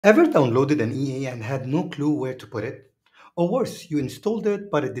Ever downloaded an EA and had no clue where to put it? Or worse, you installed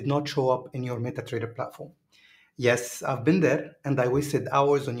it but it did not show up in your MetaTrader platform. Yes, I've been there and I wasted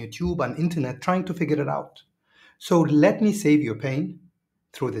hours on YouTube and internet trying to figure it out. So let me save your pain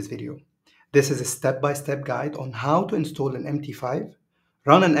through this video. This is a step-by-step guide on how to install an MT5,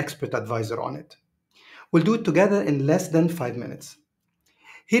 run an expert advisor on it. We'll do it together in less than 5 minutes.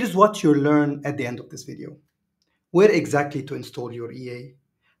 Here's what you'll learn at the end of this video. Where exactly to install your EA,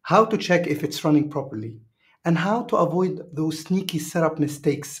 how to check if it's running properly, and how to avoid those sneaky setup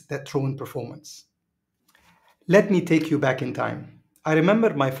mistakes that ruin performance. Let me take you back in time. I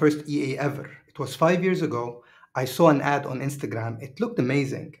remember my first EA ever. It was 5 years ago. I saw an ad on Instagram. It looked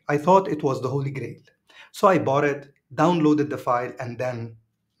amazing. I thought it was the holy grail. So I bought it, downloaded the file, and then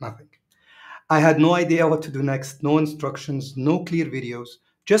nothing. I had no idea what to do next, no instructions, no clear videos,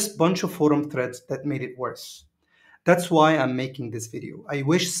 just bunch of forum threads that made it worse. That's why I'm making this video. I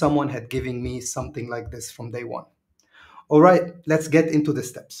wish someone had given me something like this from day one. All right, let's get into the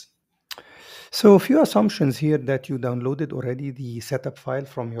steps. So a few assumptions here that you downloaded already the setup file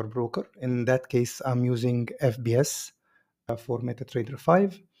from your broker. In that case, I'm using FBS for MetaTrader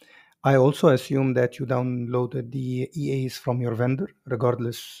 5. I also assume that you downloaded the EAs from your vendor,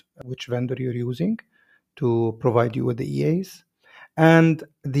 regardless which vendor you're using to provide you with the EAs. And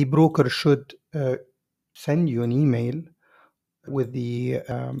the broker should send you an email with the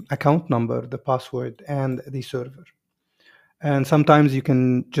account number, the password, and the server. And sometimes you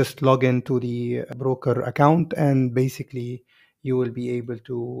can just log into the broker account and basically you will be able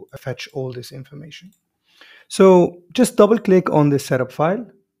to fetch all this information. So just double click on the setup file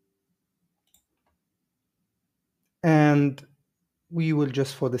and we will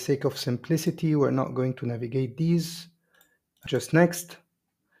just, for the sake of simplicity, we're not going to navigate these. Just next.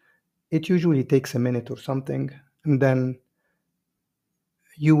 It usually takes a minute or something, and then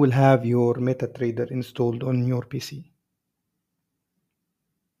you will have your MetaTrader installed on your PC.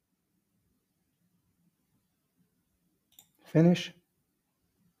 Finish.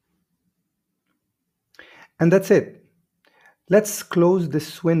 And that's it. Let's close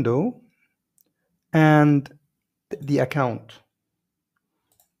this window and the account.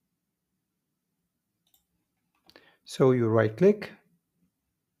 So you right click,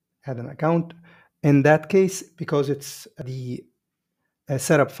 add an account. In that case, because it's the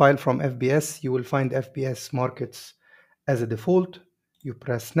setup file from FBS, you will find FBS markets as a default. You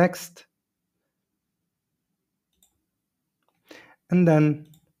press next. And then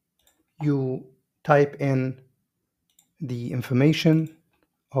you type in the information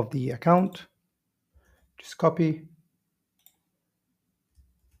of the account. Just copy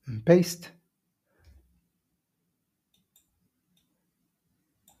and paste.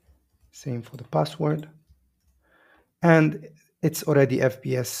 Same for the password. And it's already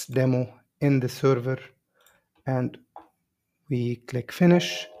FBS demo in the server. And we click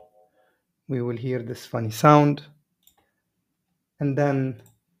finish. We will hear this funny sound. And then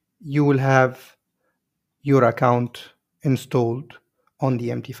you will have your account installed on the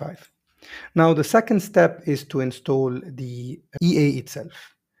MT5. Now the second step is to install the EA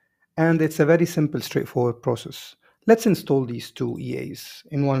itself. And it's a very simple, straightforward process. Let's install these two EAs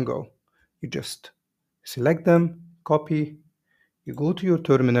in one go. You just select them, copy, you go to your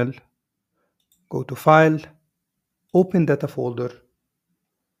terminal, go to File, open Data folder.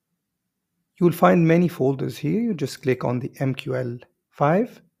 You will find many folders here. You just click on the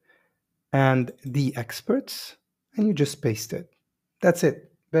MQL5 and the experts, and you just paste it. That's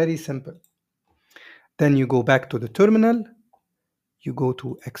it. Very simple. Then you go back to the terminal, you go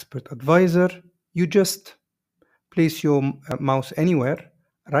to Expert Advisor, you just place your mouse anywhere,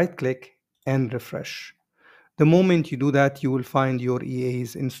 right click and refresh. The moment you do that, you will find your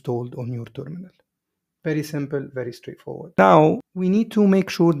EAs installed on your terminal. Very simple, very straightforward. Now, we need to make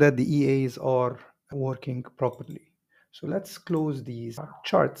sure that the EAs are working properly. So let's close these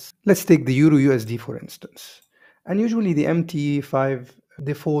charts. Let's take the Euro USD, for instance. And usually the MT5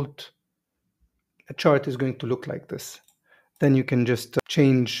 default chart is going to look like this. Then you can just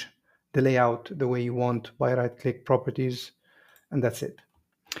change the layout the way you want by right-click properties, and that's it.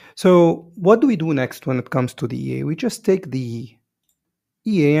 So what do we do next when it comes to the EA? We just take the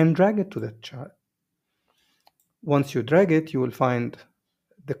EA and drag it to the chart. Once you drag it, you will find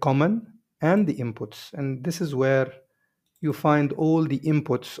the common and the inputs. And this is where you find all the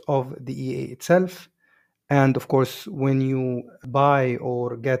inputs of the EA itself. And of course, when you buy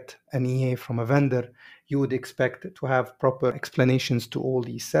or get an EA from a vendor, you would expect to have proper explanations to all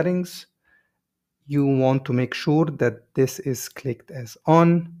these settings. You want to make sure that this is clicked as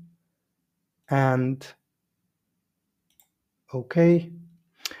on and okay.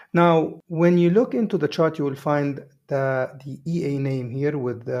 Now, when you look into the chart, you will find the EA name here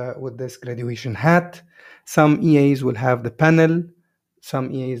with this graduation hat. Some EAs will have the panel.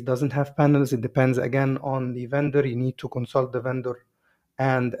 Some EAs doesn't have panels. It depends again on the vendor. You need to consult the vendor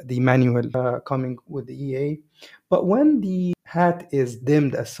and the manual coming with the EA. But when the hat is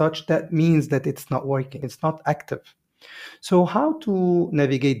dimmed as such, that means that it's not working. It's not active. So how to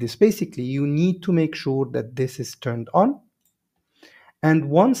navigate this? Basically, you need to make sure that this is turned on.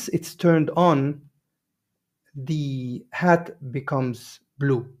 And once it's turned on, the hat becomes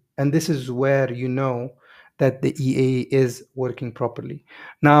blue. And this is where you know that the EA is working properly.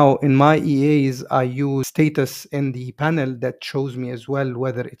 Now, in my EAs, I use status in the panel that shows me as well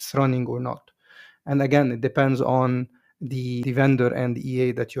whether it's running or not. And again, it depends on the vendor and the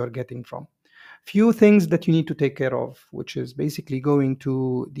EA that you are getting from. Few things that you need to take care of, which is basically going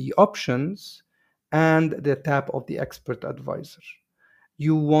to the options and the tab of the expert advisor.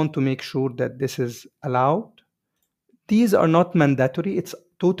 You want to make sure that this is allowed. These are not mandatory. It's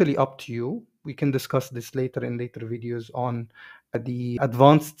totally up to you. We can discuss this later in later videos on the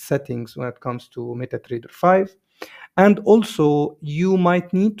advanced settings when it comes to MetaTrader 5. And also, you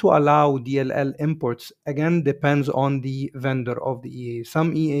might need to allow DLL imports. Again, depends on the vendor of the EA.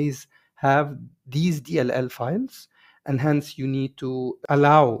 Some EAs have these DLL files, and hence you need to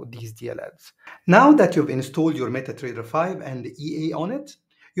allow these DLLs. Now that you've installed your MetaTrader 5 and the EA on it,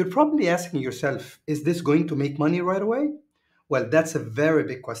 you're probably asking yourself, is this going to make money right away? Well, that's a very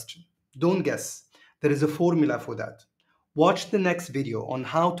big question. Don't guess. There is a formula for that. Watch the next video on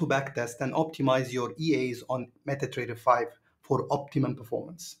how to backtest and optimize your EAs on MetaTrader 5 for optimum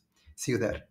performance. See you there.